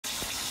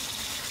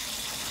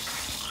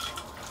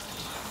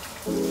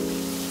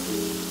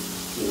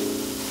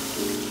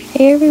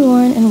Hey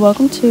everyone, and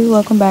welcome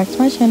back to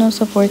my channel.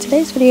 So for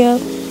today's video,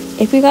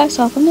 if you guys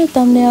saw from the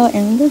thumbnail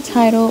and the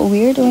title,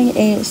 we are doing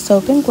a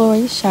Soap and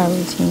Glory shower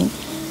routine.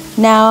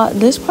 Now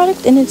this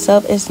product in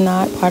itself is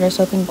not part of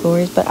Soap and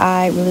Glory's, but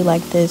I really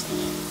like this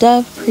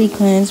Dove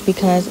pre-cleanse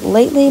because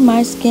lately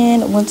my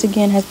skin once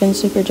again has been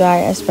super dry,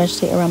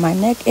 especially around my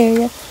neck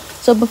area.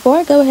 So before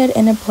I go ahead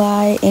and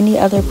apply any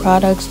other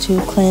products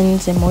to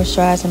cleanse and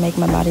moisturize and make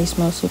my body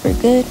smell super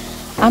good,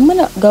 I'm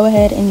gonna go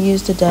ahead and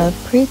use the Dove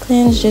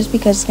pre-cleanse just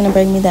because it's gonna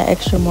bring me that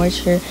extra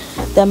moisture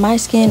that my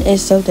skin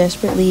is so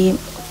desperately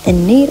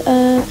in need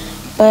of.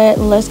 But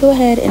let's go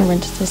ahead and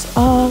rinse this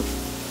off.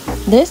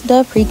 This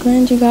Dove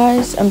pre-cleanse, you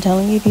guys, I'm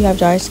telling you, if you have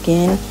dry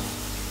skin,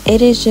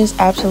 it is just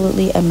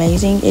absolutely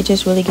amazing. It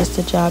just really gets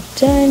the job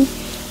done.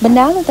 But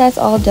now that that's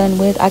all done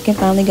with, I can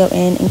finally go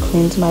in and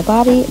cleanse my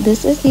body.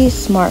 This is the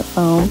Smart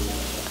Foam.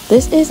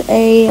 This is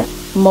a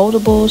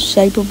moldable,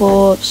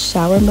 shapeable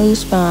shower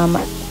mousse from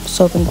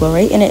Soap and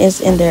Glory, and it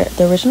is in the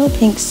original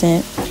pink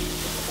scent.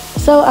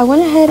 So I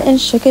went ahead and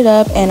shook it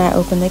up and I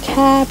opened the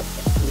cap.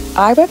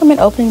 I recommend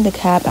opening the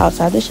cap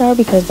outside the shower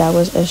because that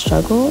was a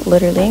struggle,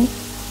 literally.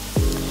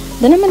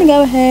 Then I'm going to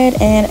go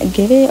ahead and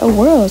give it a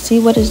whirl, see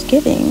what it's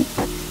giving.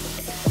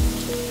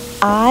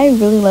 I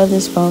really love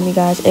this foam, you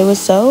guys. It was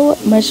so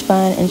much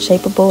fun and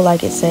shapeable,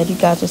 like it said. You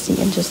guys will see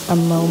in just a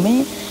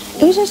moment.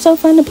 It was just so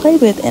fun to play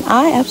with, and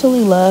I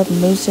absolutely love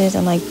mousses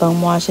and like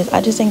foam washes.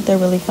 I just think they're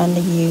really fun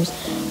to use.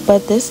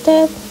 But this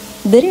stuff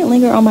didn't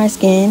linger on my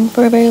skin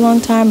for a very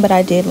long time, but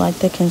I did like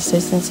the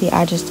consistency.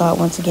 I just thought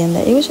once again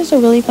that it was just a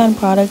really fun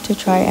product to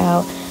try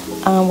out.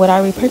 Would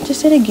I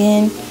repurchase it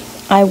again?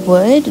 I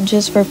would,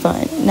 just for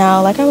fun.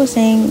 Now, like I was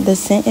saying, the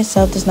scent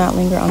itself does not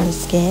linger on the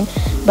skin,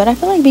 but I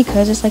feel like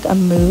because it's like a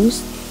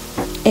mousse,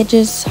 it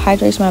just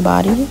hydrates my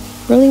body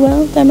really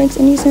well, if that makes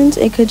any sense.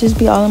 It could just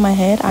be all in my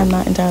head. I'm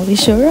not entirely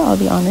sure, I'll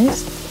be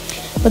honest.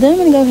 But then I'm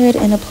going to go ahead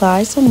and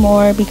apply some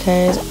more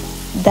because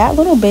that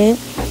little bit,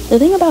 the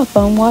thing about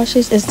foam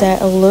washes is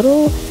that a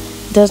little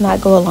does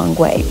not go a long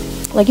way.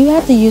 Like, you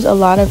have to use a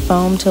lot of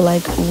foam to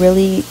like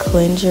really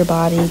cleanse your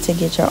body, to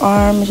get your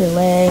arms, your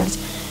legs,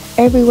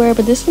 everywhere.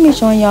 But this can be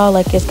showing y'all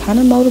like it's kind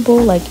of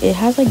moldable. Like, it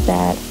has like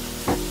that,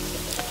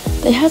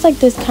 it has like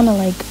this kind of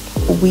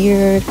like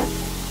weird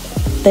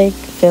thick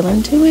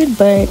feeling to it,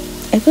 but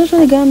it feels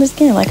really good on the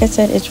skin. Like I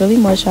said, it's really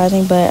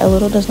moisturizing, but a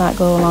little does not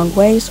go a long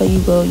way, so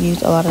you will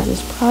use a lot of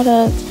this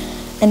product.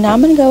 And now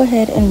I'm going to go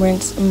ahead and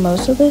rinse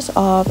most of this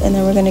off, and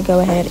then we're going to go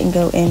ahead and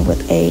go in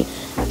with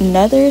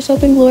another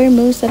Soap and Glory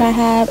mousse that I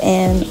have.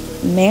 And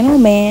man, oh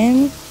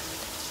man,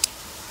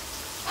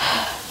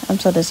 I'm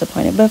so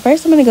disappointed. But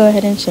first I'm going to go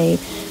ahead and shave.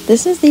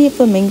 This is the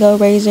Flamingo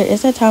razor.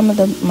 It's that time of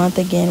the month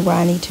again where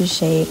I need to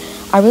shave.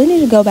 I really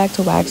need to go back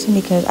to waxing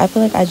because I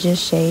feel like I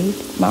just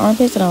shaved my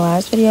armpits in the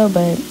last video,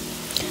 but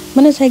I'm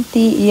going to take the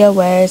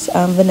EOS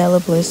Vanilla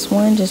Bliss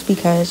one just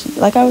because,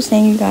 like I was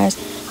saying, you guys,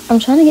 I'm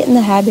trying to get in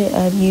the habit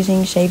of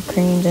using shave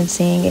creams and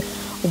seeing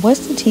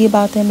what's the tea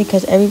about them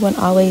because everyone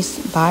always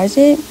buys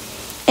it.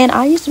 And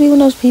I used to be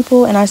one of those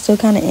people, and I still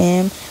kind of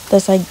am,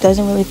 that's like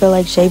doesn't really feel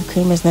like shave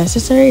cream is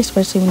necessary,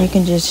 especially when you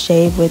can just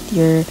shave with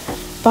your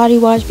body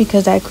wash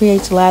because that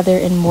creates lather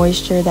and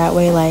moisture. That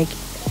way, like,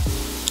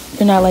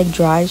 you're not like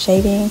dry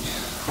shaving.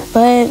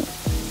 But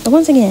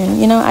once again,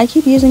 you know, I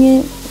keep using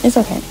it. It's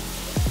okay.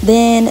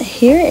 Then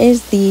here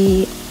is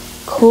the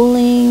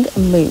cooling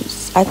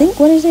mousse. I think,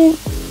 what is it?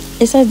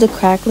 It says the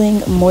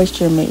crackling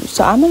moisture mousse.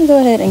 So I'm going to go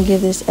ahead and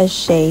give this a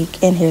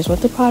shake, and here's what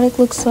the product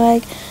looks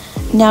like.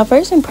 Now,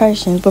 first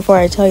impressions before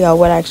I tell y'all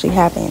what actually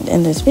happened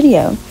in this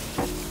video.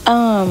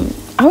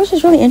 I was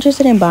just really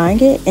interested in buying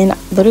it, and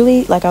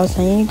literally, like I was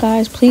telling you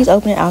guys, please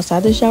open it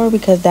outside the shower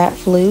because that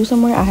flew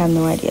somewhere. I have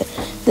no idea.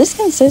 This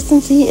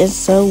consistency is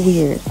so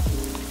weird.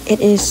 It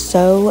is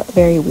so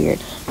very weird.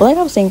 But like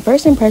I was saying,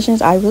 first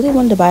impressions, I really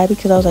wanted to buy it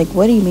because I was like,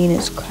 what do you mean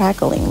it's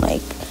crackling?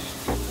 Like,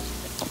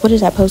 what is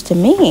that supposed to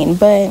mean?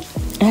 But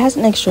it has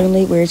an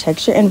extremely weird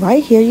texture, and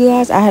right here, you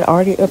guys, I had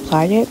already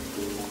applied it,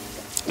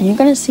 and you're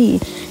gonna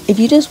see if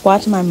you just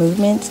watch my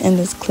movements in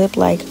this clip,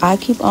 like I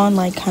keep on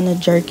like kind of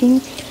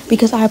jerking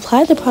because I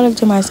applied the product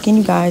to my skin,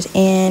 you guys,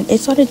 and it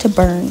started to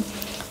burn.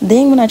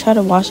 Then when I tried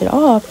to wash it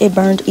off, it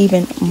burned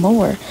even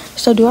more.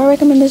 So do I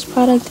recommend this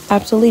product?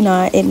 Absolutely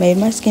not. It made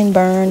my skin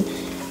burn.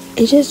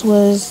 It just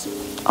was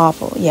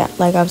awful. Yeah,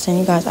 like I was saying,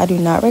 you guys, I do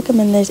not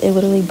recommend this. It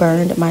literally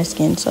burned my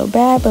skin so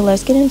bad. But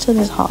let's get into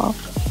this haul.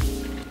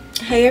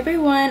 Hey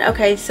everyone.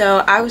 Okay,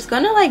 so I was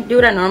gonna like do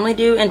what I normally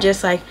do and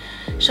just like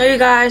show you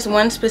guys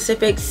one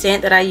specific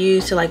scent that I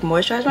use to like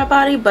moisturize my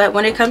body, but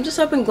when it comes to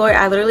Soap and Glory,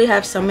 I literally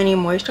have so many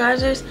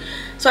moisturizers.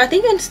 So I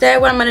think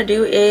instead what I'm gonna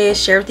do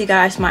is share with you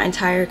guys my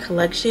entire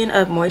collection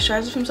of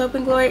moisturizers from Soap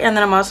and Glory, and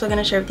then I'm also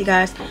gonna share with you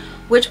guys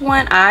which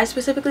one I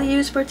specifically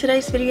use for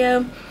today's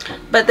video.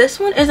 But this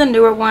one is a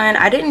newer one.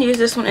 I didn't use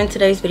this one in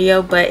today's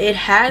video, but it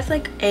has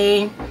like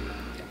a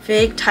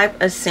fig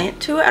type of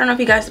scent to it. I don't know if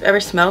you guys have ever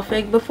smelled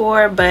fig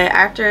before, but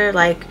after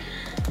like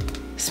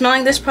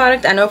smelling this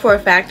product, I know for a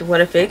fact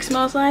what a fig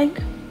smells like.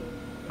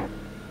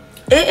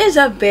 it is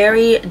a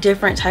very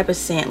different type of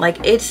scent.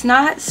 Like, it's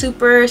not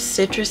super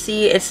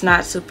citrusy, it's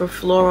not super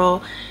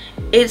floral,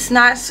 it's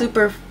not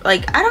super,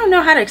 like, I don't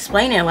know how to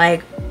explain it.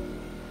 Like,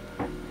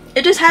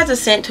 it just has a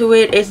scent to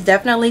it. It's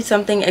definitely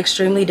something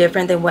extremely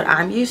different than what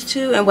I'm used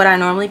to and what I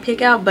normally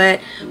pick out. But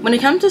when it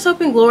comes to Soap &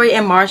 Glory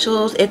and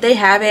Marshalls, if they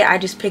have it, I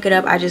just pick it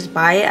up, I just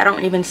buy it. I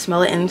don't even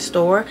smell it in the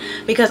store,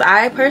 because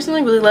I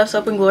personally really love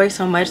Soap & Glory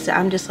so much that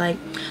I'm just like,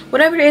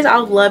 whatever it is,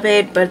 I'll love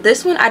it. But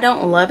this one, I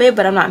don't love it,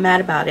 but I'm not mad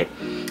about it.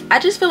 I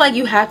just feel like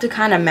you have to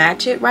kind of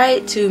match it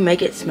right to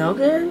make it smell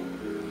good.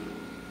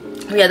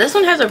 Yeah, this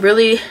one has a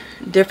really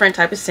different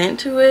type of scent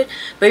to it,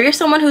 but if you're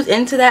someone who's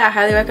into that, I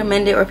highly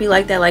recommend it. Or if you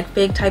like that like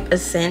fig type of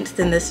scent,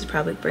 then this is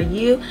probably for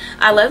you.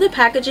 I love the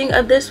packaging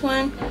of this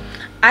one.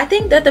 I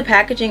think that the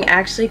packaging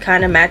actually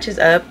kind of matches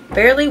up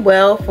fairly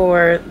well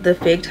for the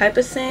fig type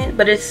of scent,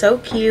 but it's so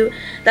cute.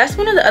 That's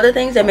one of the other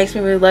things that makes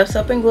me really love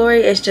Soap &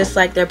 Glory. It's just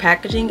like their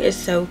packaging is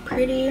so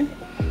pretty.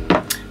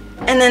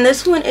 And then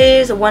this one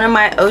is one of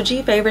my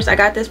OG favorites. I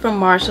got this from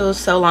Marshalls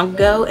so long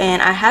ago,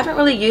 and I haven't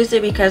really used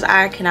it because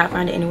I cannot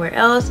find it anywhere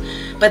else.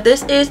 But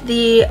this is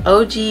the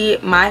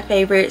OG my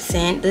favorite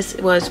scent. This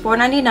was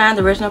 $4.99.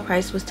 The original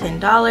price was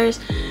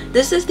 $10.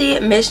 This is the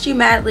Mist You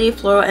Madly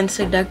Floral and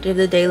Seductive,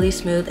 the Daily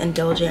Smooth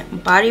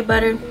Indulgent Body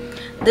Butter.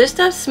 This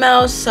stuff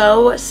smells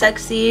so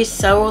sexy,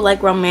 so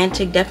like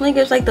romantic. Definitely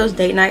gives like those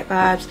date night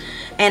vibes,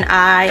 and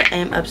I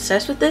am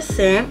obsessed with this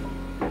scent.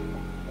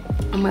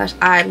 Oh my gosh,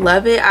 I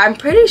love it. I'm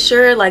pretty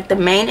sure like the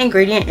main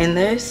ingredient in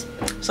this,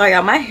 sorry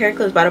y'all, my hair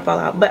clip is about to fall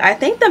out, but I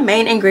think the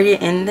main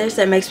ingredient in this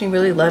that makes me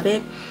really love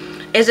it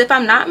is, if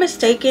I'm not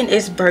mistaken,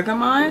 is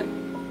bergamot.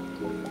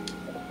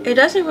 It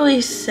doesn't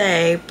really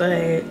say,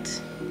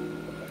 but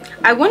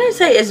I wouldn't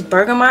say it's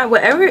bergamot.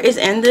 Whatever is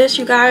in this,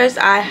 you guys,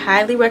 I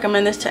highly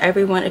recommend this to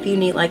everyone if you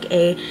need like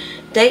a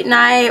date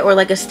night or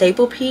like a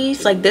staple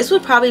piece. Like, this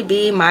would probably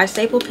be my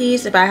staple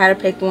piece if I had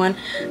to pick one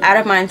out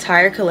of my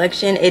entire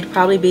collection. It'd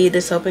probably be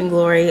the Soap &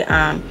 Glory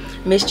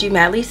Mist You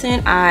Madly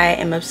scent. I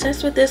am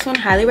obsessed with this one.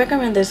 Highly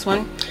recommend this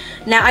one.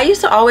 Now, I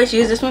used to always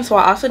use this one, so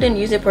I also didn't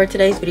use it for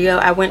today's video.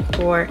 I went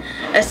for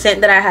a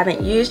scent that I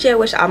haven't used yet,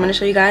 which I'm going to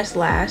show you guys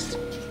last.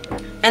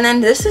 And then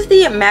this is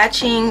the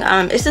matching,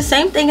 it's the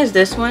same thing as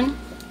this one.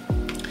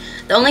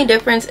 The only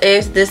difference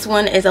is this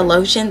one is a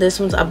lotion, this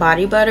one's a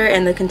body butter,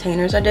 and the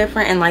containers are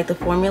different, and like the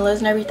formulas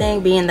and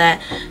everything, being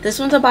that this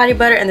one's a body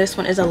butter and this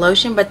one is a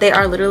lotion, but they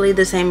are literally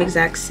the same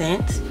exact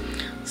scent.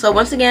 So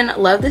once again,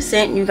 love the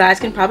scent. You guys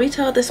can probably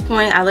tell at this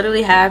point, I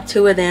literally have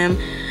two of them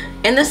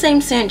in the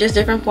same scent, just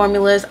different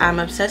formulas. I'm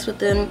obsessed with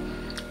them.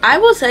 I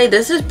will say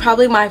this is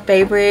probably my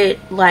favorite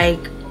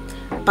like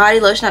body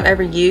lotion I've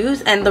ever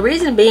used, and the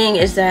reason being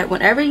is that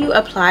whenever you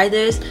apply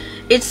this,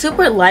 it's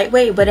super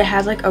lightweight, but it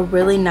has like a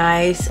really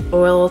nice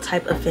oil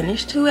type of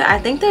finish to it. I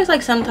think there's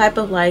like some type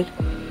of like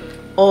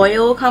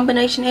oil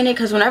combination in it,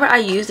 because whenever I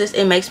use this,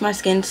 it makes my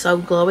skin so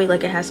glowy.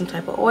 Like, it has some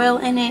type of oil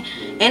in it,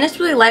 and it's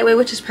really lightweight,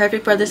 which is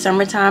perfect for the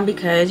summertime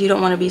because you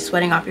don't want to be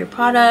sweating off your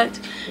product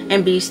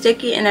and be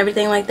sticky and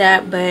everything like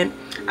that. But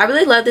I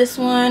really love this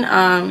one.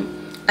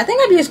 I think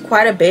I've used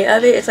quite a bit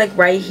of it. It's like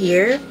right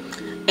here.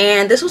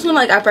 And this was when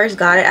like I first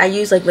got it. I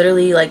used like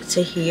literally like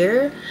to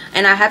here,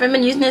 and I haven't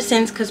been using it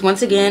since, because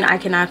once again, I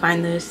cannot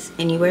find this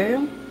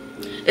anywhere.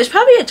 It's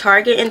probably at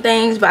Target and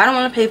things, but I don't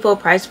want to pay full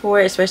price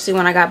for it, especially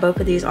when I got both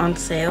of these on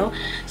sale.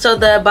 So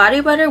the body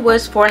butter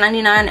was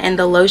 $4.99 and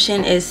the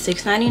lotion is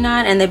 $6.99,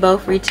 and they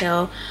both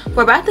retail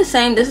for about the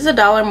same. This is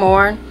 $1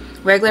 more,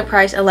 regular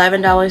price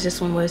 $11. This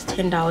one was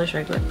 $10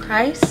 regular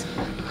price.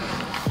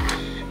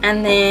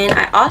 And then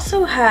I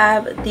also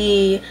have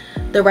the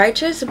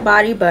Righteous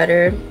body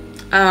butter.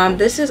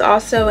 This is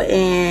also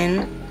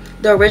in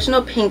the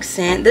original pink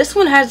scent. This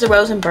one has the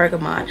rose and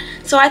bergamot.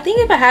 So I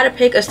think if I had to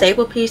pick a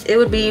staple piece, it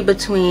would be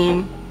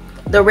between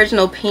the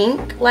original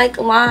pink like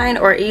line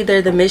or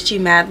either the Mist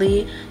You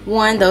Madly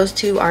one. Those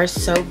two are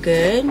so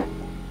good.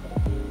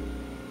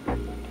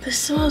 This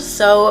smells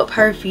so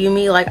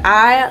perfumey. Like,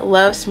 I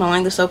love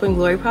smelling the Soap &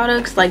 Glory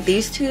products. Like,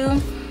 these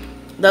two,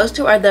 those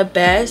two are the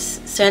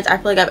best scents I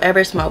feel like I've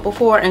ever smelled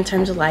before in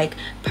terms of like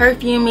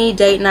perfumey,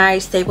 date night,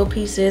 staple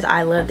pieces.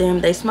 I love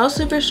them. They smell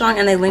super strong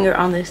and they linger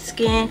on the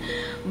skin.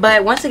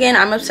 But once again,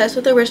 I'm obsessed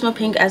with the original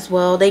pink as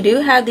well. They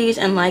do have these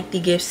in like the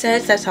gift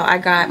sets. That's how I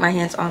got my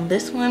hands on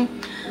this one.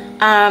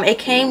 It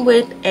came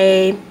with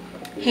a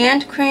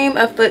hand cream,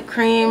 a foot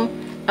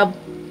cream, a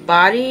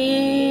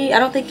body, I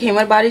don't think it came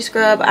with a body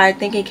scrub. I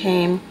think it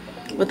came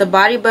with a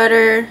body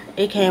butter.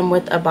 It came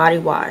with a body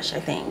wash. I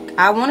think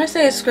I want to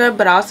say a scrub,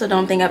 but I also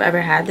don't think I've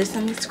ever had this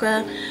in the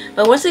scrub.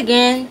 But once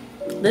again,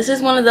 this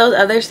is one of those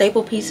other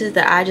staple pieces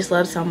that I just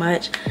love so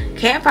much.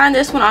 Can't find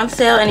this one on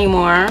sale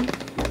anymore,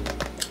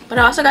 but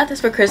I also got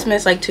this for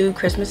Christmas like 2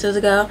 Christmases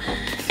ago,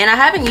 and I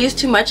haven't used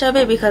too much of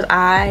it because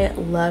I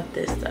love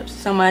this stuff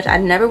so much. I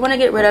never want to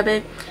get rid of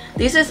it.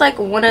 This is like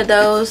one of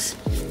those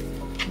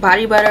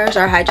body butters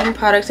or hygiene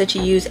products that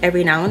you use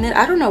every now and then.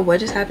 I don't know what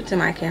just happened to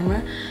my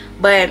camera,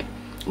 but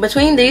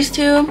between these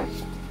two,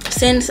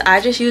 since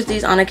I just use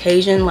these on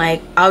occasion,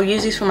 like I'll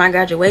use these for my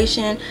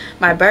graduation,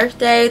 my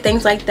birthday,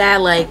 things like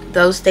that, like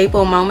those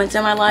staple moments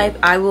in my life,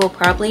 I will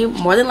probably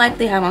more than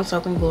likely have on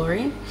Soap and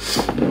Glory.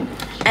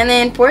 And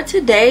then for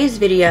today's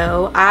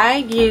video, I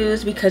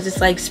use, because it's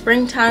like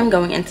springtime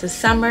going into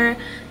summer,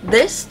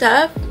 this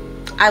stuff,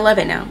 I love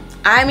it now.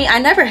 I mean, I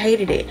never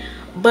hated it,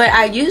 but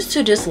I used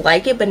to just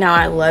like it, but now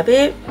I love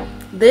it.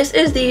 This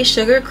is the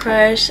Sugar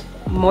Crush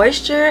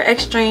Moisture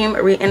Extreme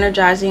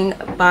Re-Energizing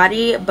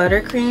Body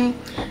Buttercream.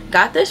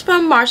 Got this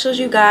from Marshall's,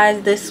 you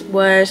guys. This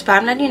was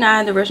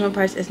 $5.99. The original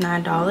price is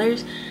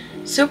 $9.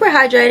 Super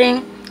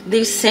hydrating.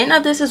 The scent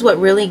of this is what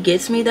really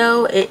gets me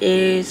though. It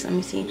is, let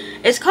me see,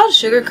 it's called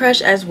Sugar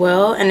Crush as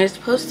well, and it's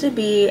supposed to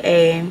be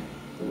a,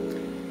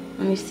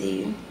 let me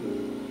see,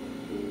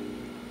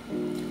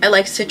 a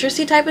like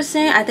citrusy type of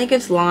scent. I think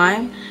it's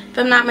lime if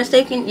I'm not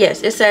mistaken.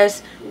 Yes, it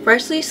says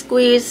freshly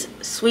squeezed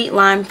sweet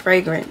lime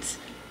fragrance.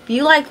 If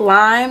you like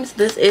limes,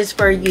 this is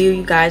for you,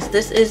 you guys.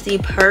 This is the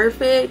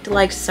perfect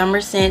like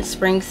summer scent,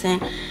 spring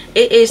scent.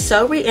 It is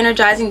so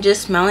re-energizing.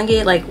 Just smelling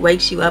it like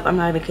wakes you up. I'm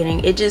not even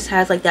kidding. It just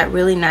has like that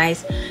really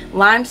nice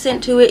lime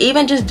scent to it.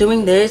 Even just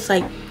doing this,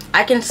 like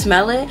I can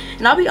smell it.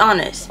 And I'll be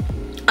honest,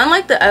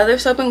 unlike the other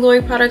Soap and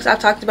Glory products I've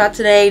talked about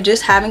today,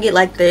 just having it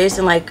like this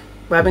and like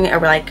rubbing it or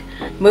like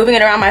moving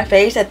it around my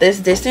face at this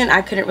distance,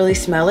 I couldn't really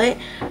smell it.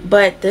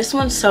 But this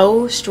one's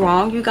so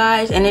strong, you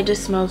guys, and it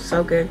just smells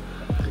so good.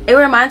 It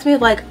reminds me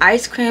of like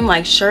ice cream,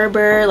 like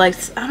sherbet, like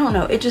I don't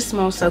know, it just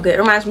smells so good. It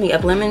reminds me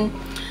of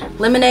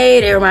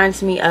lemonade. It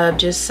reminds me of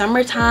just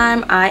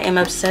summertime. I am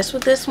obsessed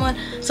with this one.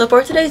 So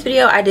for today's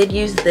video, I did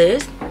use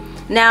this.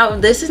 Now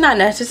this is not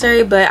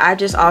necessary, but I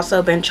just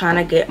also been trying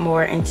to get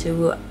more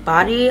into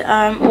body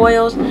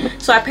oils,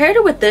 so I paired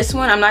it with this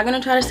one. I'm not going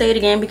to try to say it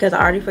again because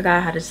I already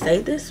forgot how to say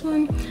this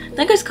one. I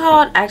think it's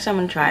called, actually I'm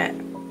going to try it,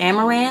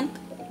 Amaranth.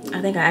 I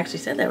think I actually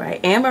said that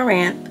right.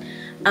 Amaranth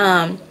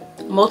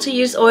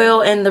multi-use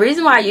oil. And the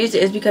reason why I used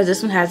it is because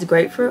this one has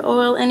grapefruit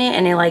oil in it,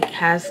 and it like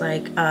has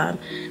like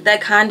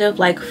that kind of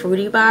like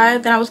fruity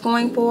vibe that I was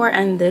going for.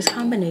 And this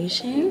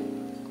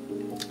combination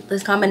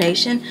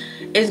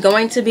is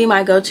going to be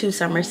my go-to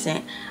summer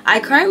scent. I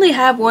currently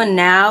have one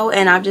now,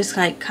 and I've just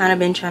like kind of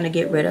been trying to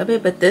get rid of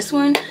it, but this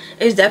one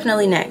is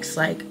definitely next,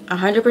 like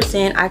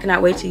 100%. I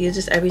cannot wait to use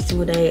this every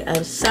single day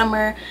of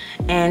summer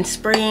and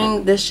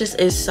spring. This just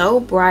is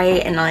so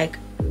bright, and like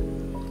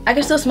I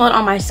can still smell it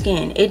on my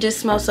skin. It just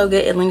smells so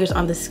good. It lingers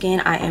on the skin.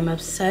 I am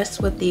obsessed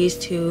with these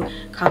two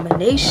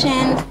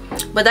combinations.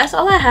 But that's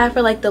all I have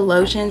for like the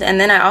lotions. And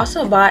then I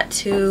also bought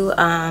two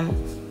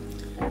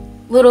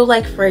little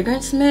like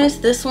fragrance mists.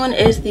 This one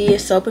is the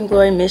Soap and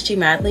Glory Misty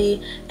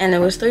Madly, and it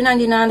was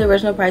 $3.99. The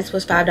original price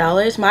was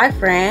 $5. My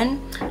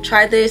friend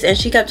tried this and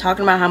she kept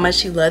talking about how much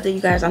she loved it. You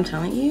guys, I'm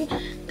telling you,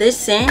 this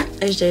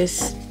scent is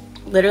just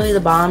literally the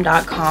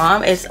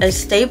bomb.com. It's a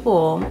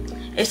staple.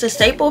 It's a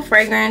staple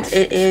fragrance.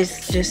 It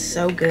is just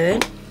so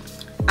good.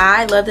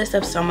 I love this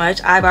stuff so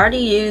much. I've already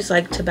used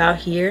like to about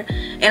here,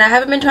 and I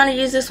haven't been trying to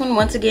use this one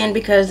once again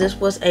because this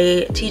was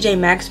a TJ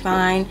Maxx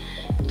find.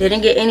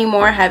 Didn't get any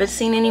more, haven't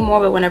seen any more,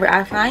 but whenever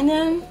I find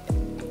them,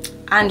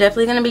 I'm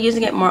definitely going to be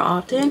using it more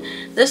often.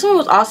 This one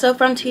was also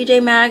from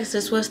TJ Maxx.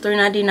 This was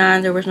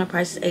 $3.99. The original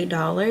price is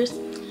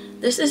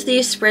 $8. This is the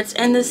Spritz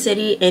in the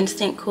City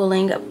Instant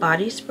Cooling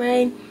Body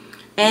Spray,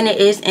 and it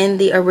is in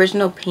the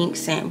original pink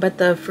scent, but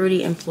the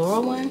fruity and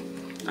floral one.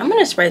 I'm going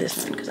to spray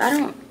this one because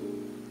I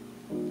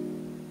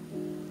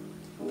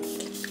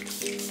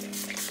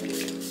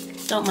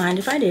don't mind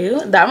if I do.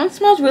 That one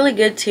smells really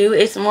good too.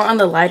 It's more on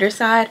the lighter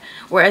side,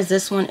 whereas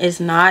this one is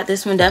not.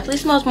 This one definitely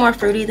smells more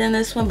fruity than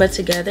this one, but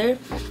together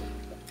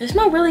they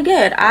smell really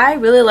good. I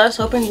really love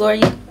Soap and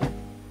Glory,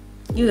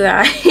 you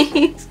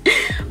guys.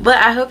 But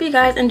I hope you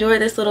guys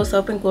enjoyed this little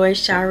Soap and Glory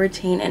shower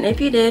routine, and if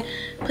you did,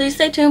 please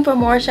stay tuned for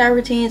more shower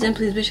routines, and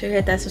please be sure to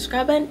hit that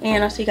subscribe button,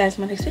 and I'll see you guys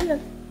in my next video.